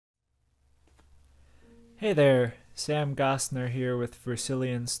Hey there, Sam Gossner here with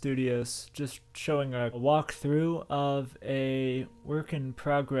Vercillion Studios, just showing a walkthrough of a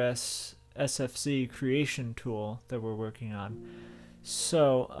work-in-progress SFZ creation tool that we're working on.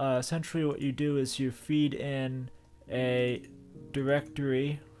 So essentially what you do is you feed in a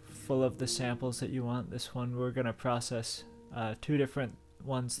directory full of the samples that you want. This one we're going to process two different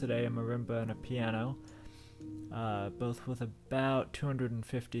ones today, a marimba and a piano, both with about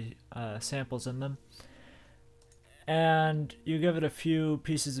 250 samples in them. And you give it a few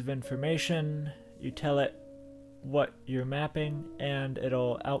pieces of information, you tell it what you're mapping, and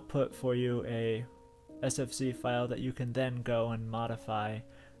it'll output for you a SFZ file that you can then go and modify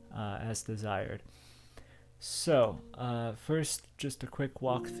as desired. So first, just a quick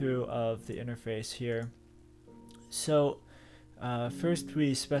walkthrough of the interface here. So first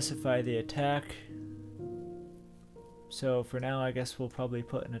we specify the attack. So for now I guess we'll probably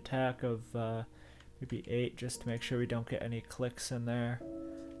put an attack of maybe 8 just to make sure we don't get any clicks in there.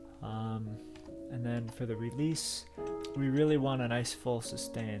 And then for the release, we really want a nice full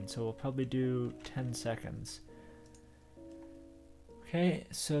sustain, so we'll probably do 10 seconds. Okay,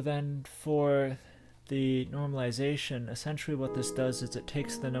 so then for the normalization, essentially what this does is it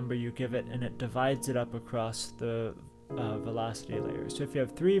takes the number you give it and it divides it up across the velocity layers. So if you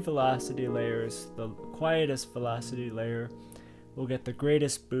have 3 velocity layers, the quietest velocity layer will get the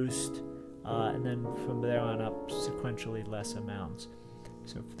greatest boost, and then from there on up sequentially less amounts.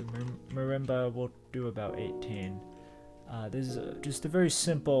 So for the marimba we'll do about 18. This is just a very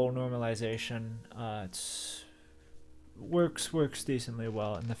simple normalization. It's works decently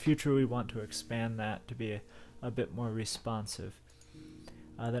well. In the future we want to expand that to be a bit more responsive.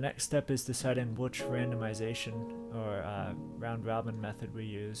 The next step is deciding which randomization or round robin method we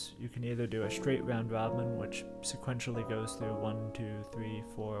use. You can either do a straight round robin, which sequentially goes through 1, 2, 3,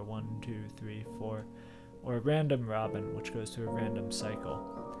 4, 1, 2, 3, 4, or a random robin, which goes through a random cycle.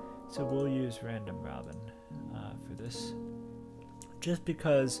 So we'll use random robin for this, just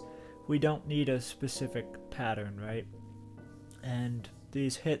because we don't need a specific pattern, right? And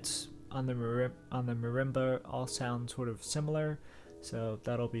these hits on the marimba all sound sort of similar, so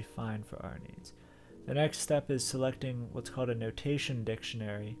that'll be fine for our needs. The next step is selecting what's called a notation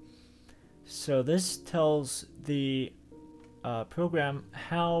dictionary. So this tells the program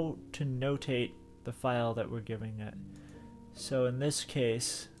how to notate the file that we're giving it. So in this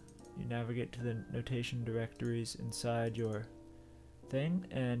case, you navigate to the notation directories inside your thing,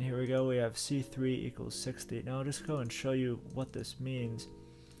 and here we go, we have C3 equals 60. Now I'll just go and show you what this means.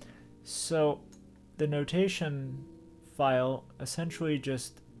 So the notation file essentially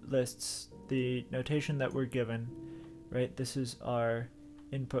just lists the notation that we're given, right? This is our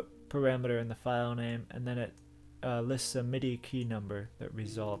input parameter in the file name, and then it lists a MIDI key number that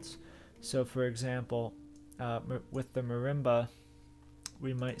results. So for example, with the marimba,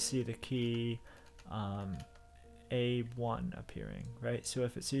 we might see the key A1 appearing, right? So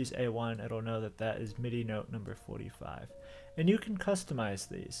if it sees A1, it'll know that that is MIDI note number 45. And you can customize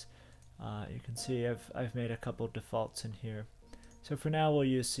these. You can see I've made a couple defaults in here. So for now we'll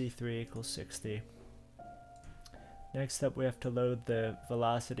use C3 equals 60. Next up we have to load the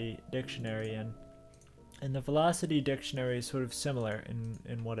velocity dictionary in. And the velocity dictionary is sort of similar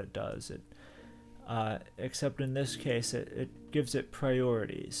in what it does. It, except in this case it gives it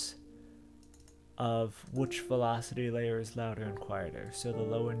priorities of which velocity layer is louder and quieter. So the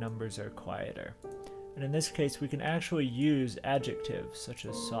lower numbers are quieter. And in this case, we can actually use adjectives such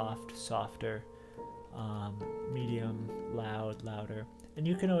as soft, softer, medium, loud, louder. And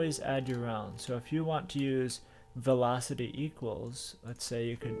you can always add your own. So if you want to use velocity equals, let's say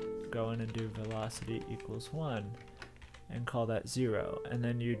you could go in and do velocity equals 1 and call that 0. And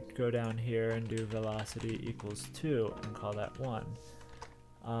then you'd go down here and do velocity equals 2 and call that 1.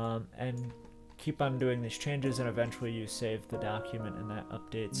 And keep on doing these changes, and eventually you save the document and that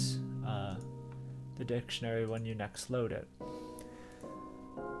updates the dictionary when you next load it.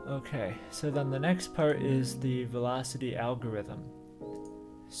 Okay, so then the next part is the velocity algorithm.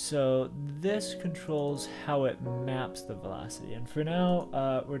 So this controls how it maps the velocity, and for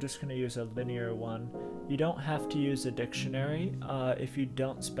now we're just going to use a linear one. You don't have to use a dictionary. If you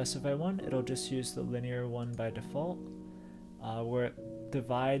don't specify one, it'll just use the linear one by default, where it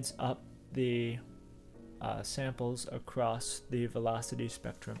divides up the samples across the velocity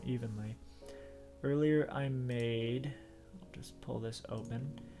spectrum evenly. Earlier I made, I'll just pull this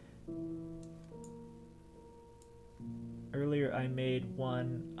open. Earlier I made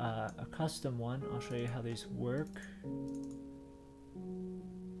one, a custom one. I'll show you how these work.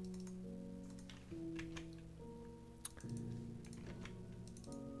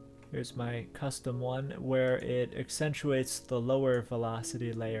 Here's my custom one where it accentuates the lower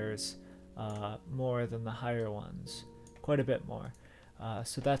velocity layers more than the higher ones, quite a bit more.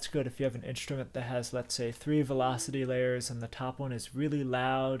 So that's good if you have an instrument that has, let's say, 3 velocity layers and the top one is really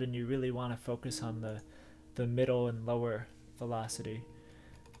loud and you really want to focus on the middle and lower velocity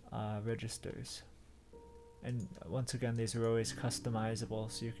registers. And once again, these are always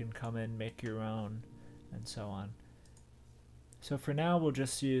customizable, so you can come in, make your own, and so on. So for now, we'll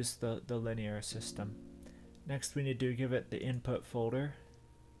just use the linear system. Next, we need to give it the input folder.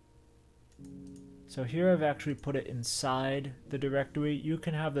 So here I've actually put it inside the directory. You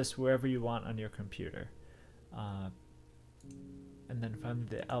can have this wherever you want on your computer. And then find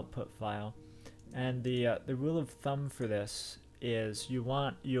the output file. And the rule of thumb for this is you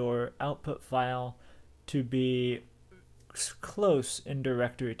want your output file to be close in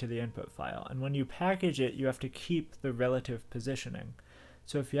directory to the input file. And when you package it, you have to keep the relative positioning.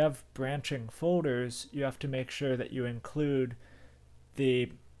 So if you have branching folders, you have to make sure that you include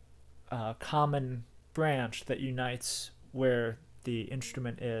the common branch that unites where the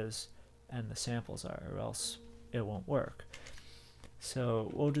instrument is and the samples are, or else it won't work. So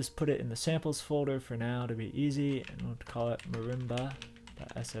we'll just put it in the samples folder for now to be easy, and we'll call it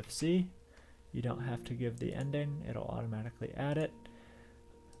marimba.sfz. You don't have to give the ending, it'll automatically add it.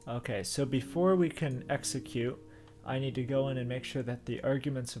 Okay, so before we can execute, I need to go in and make sure that the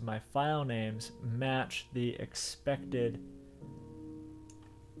arguments of my file names match the expected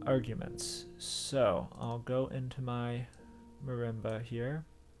arguments. So I'll go into my marimba here,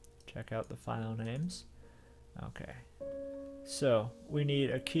 check out the file names. Okay, so we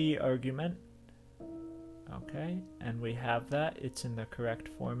need a key argument. Okay, and we have that. It's in the correct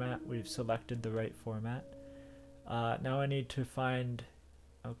format. We've selected the right format. Now I need to find,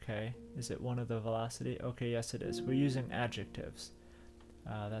 okay, is it one of the velocity? Okay, yes it is. We're using adjectives.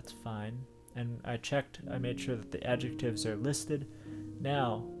 That's fine. And I made sure that the adjectives are listed.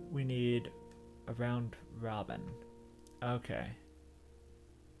 Now we need a round robin. Okay.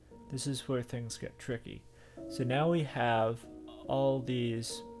 This is where things get tricky. So now we have all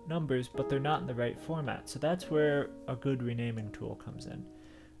these numbers, but they're not in the right format. So that's where a good renaming tool comes in.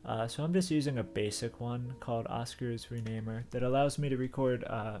 So I'm just using a basic one called Oscar's Renamer that allows me to record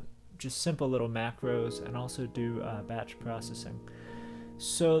just simple little macros and also do batch processing.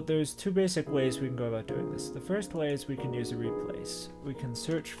 So there's 2 basic ways we can go about doing this. The first way is we can use a replace. We can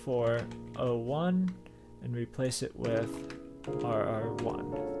search for O1 and replace it with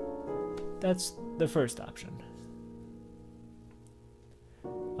RR1. That's the first option.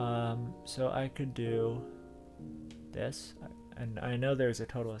 So I could do this, and I know there's a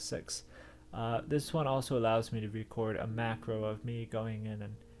total of 6. This one also allows me to record a macro of me going in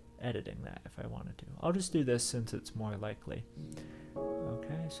and editing that if I wanted to. I'll just do this since it's more likely.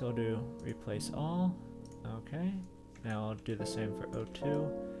 Okay, so I'll do replace all. Okay, now I'll do the same for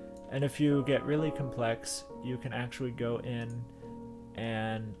O2. And if you get really complex, you can actually go in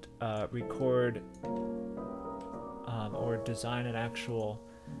and record or design an actual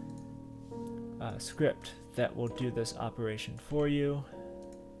script that will do this operation for you.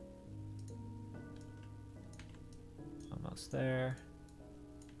 Almost there.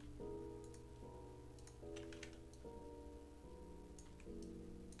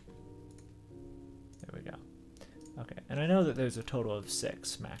 There we go. Okay, and I know that there's a total of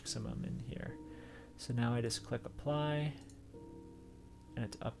 6 maximum in here. So now I just click apply, and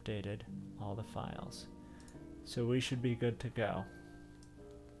it's updated all the files. So we should be good to go.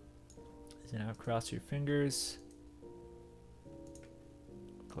 So now cross your fingers,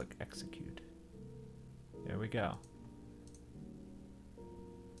 click execute. There we go.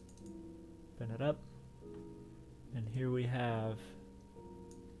 Open it up, and here we have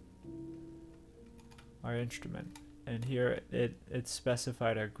our instrument. And here it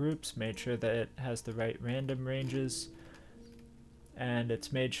specified our groups, made sure that it has the right random ranges, and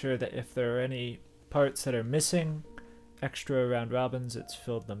it's made sure that if there are any parts that are missing, extra round robins, it's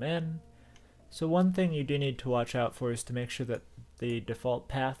filled them in. So one thing you do need to watch out for is to make sure that the default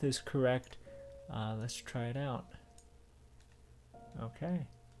path is correct. Let's try it out. Okay.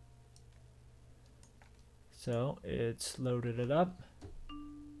 So it's loaded it up.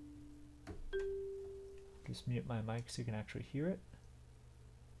 Just mute my mic so you can actually hear it.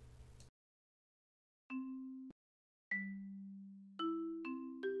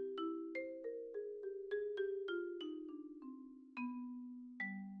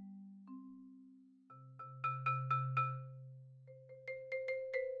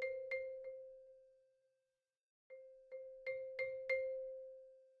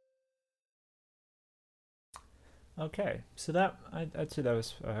 Okay, so that I'd say that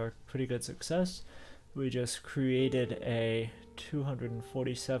was a pretty good success. We just created a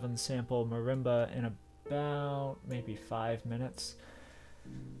 247 sample marimba in about maybe 5 minutes.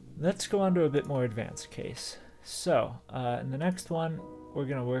 Let's go on to a bit more advanced case. So in the next one, we're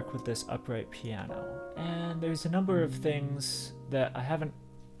going to work with this upright piano, and there's a number of things that haven't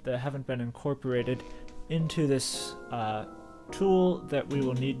been incorporated into this tool that we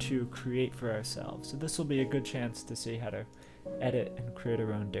will need to create for ourselves. So this will be a good chance to see how to edit and create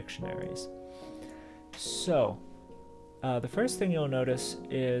our own dictionaries. So the first thing you'll notice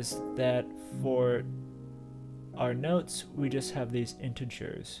is that for our notes, we just have these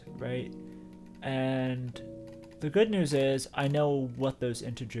integers, right? And the good news is I know what those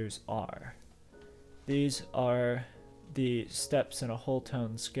integers are. These are the steps in a whole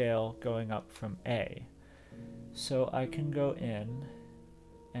tone scale going up from A. So I can go in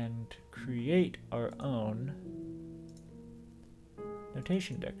and create our own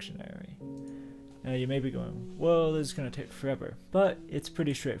notation dictionary. Now you may be going, whoa, this is going to take forever, but it's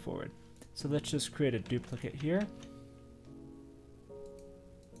pretty straightforward. So let's just create a duplicate here.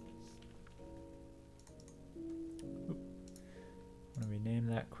 I'm going to rename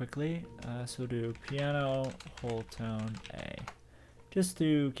that quickly. So do piano whole tone A, just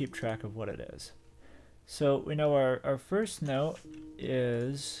to keep track of what it is. So we know our first note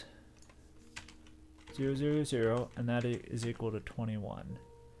is 0, 0, 0, and that is equal to 21.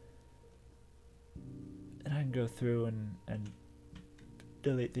 And I can go through and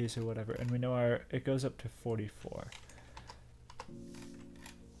delete these or whatever, and we know it goes up to 44.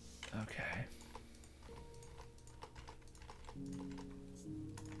 Okay.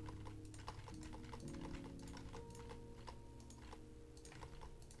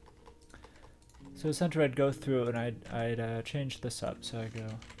 So essentially I'd go through and I'd change this up. So I go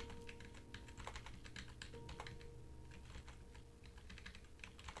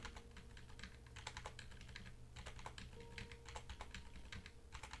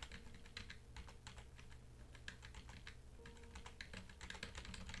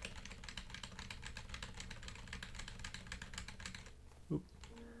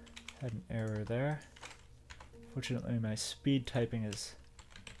had an error there. Fortunately, my speed typing is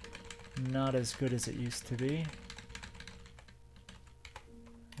not as good as it used to be.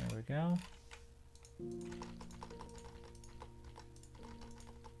 There we go.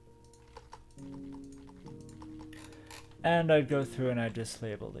 And I'd go through and I'd just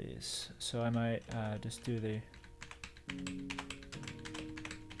label these. So I might just do the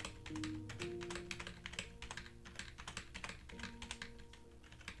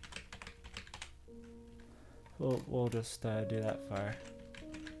we'll just do that far.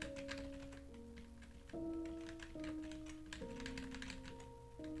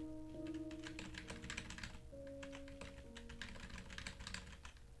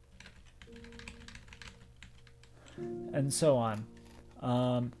 And so on.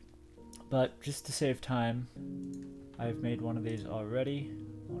 But just to save time, I've made one of these already.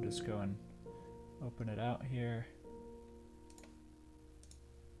 I'll just go and open it out here.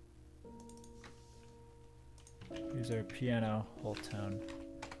 Here's our piano whole tone,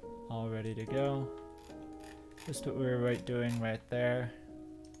 all ready to go. Just what we were doing right there.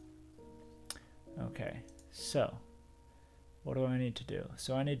 Okay, so what do I need to do?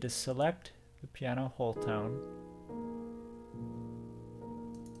 So I need to select the piano whole tone.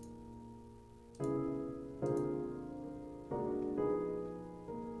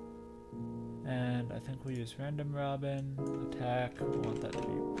 And I think we'll use random robin, attack, we want that to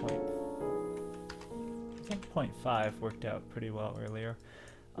be I think 0.5 worked out pretty well earlier.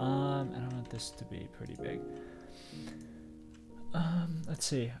 And I want this to be pretty big. Let's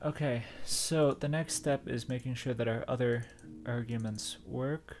see. Okay, so the next step is making sure that our other arguments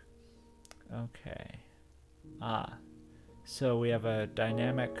work. Okay. So we have a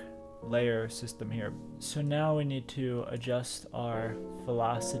dynamic layer system here. So now we need to adjust our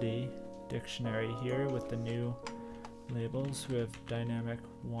velocity dictionary here with the new labels. We have dynamic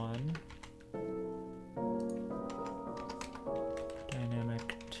 1,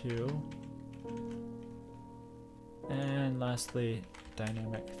 dynamic 2, and lastly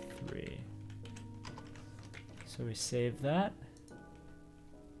dynamic 3. So we save that.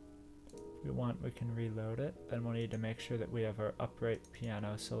 If we want, we can reload it. Then we'll need to make sure that we have our upright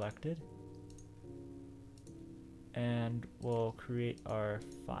piano selected. And we'll create our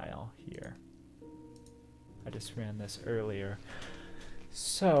file here. I just ran this earlier.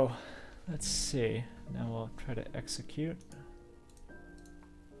 So let's see. Now we'll try to execute.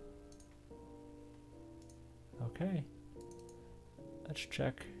 Okay. Let's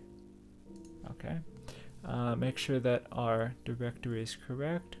check. Okay. Make sure that our directory is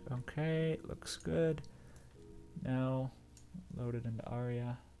correct. Okay, looks good. Now load it into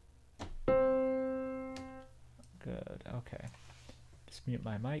Aria. Good, okay. Just mute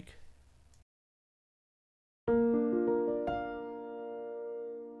my mic.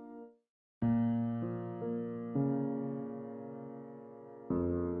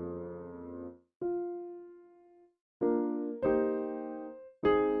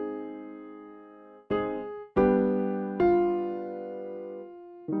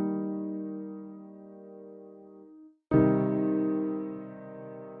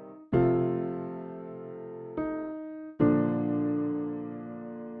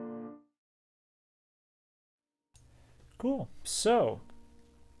 Cool. So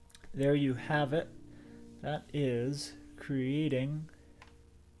there you have it. That is creating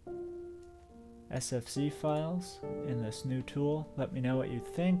SFZ files in this new tool. Let me know what you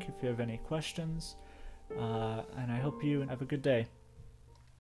think if you have any questions, and I hope you have a good day.